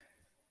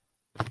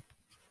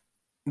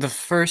The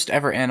first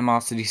ever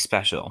Animosity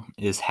special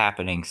is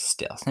happening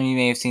still. Some of you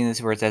may have seen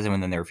this where it says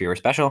when there were fewer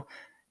special,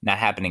 not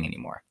happening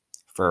anymore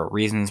for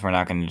reasons we're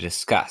not going to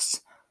discuss.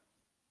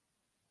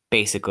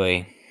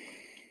 Basically,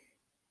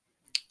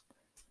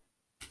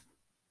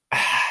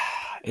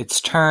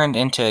 it's turned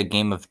into a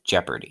game of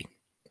Jeopardy.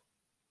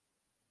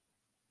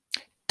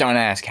 Don't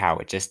ask how,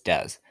 it just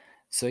does.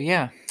 So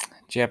yeah,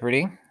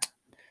 Jeopardy.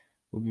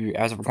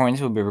 As of recording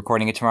this, we'll be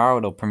recording it tomorrow.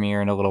 It'll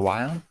premiere in a little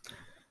while.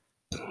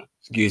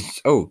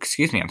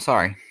 Excuse me, I'm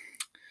sorry.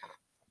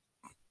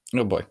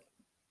 Oh boy.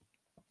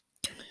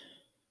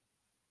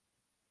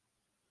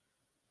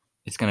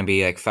 It's going to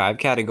be like 5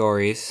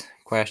 categories,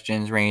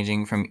 questions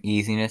ranging from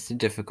easiness to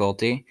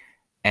difficulty,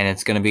 and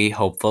it's going to be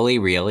hopefully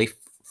really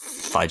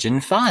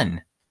fudging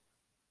fun.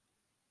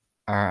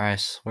 I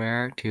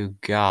swear to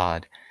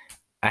God.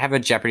 I have a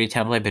Jeopardy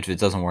template, but if it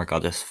doesn't work, I'll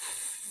just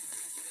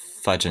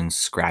fudge and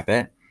scrap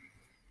it.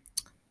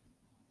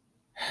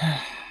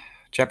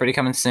 Jeopardy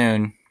coming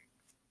soon.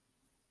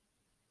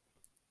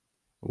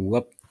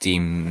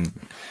 Whoop-de-doo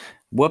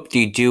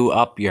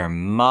up your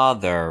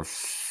mother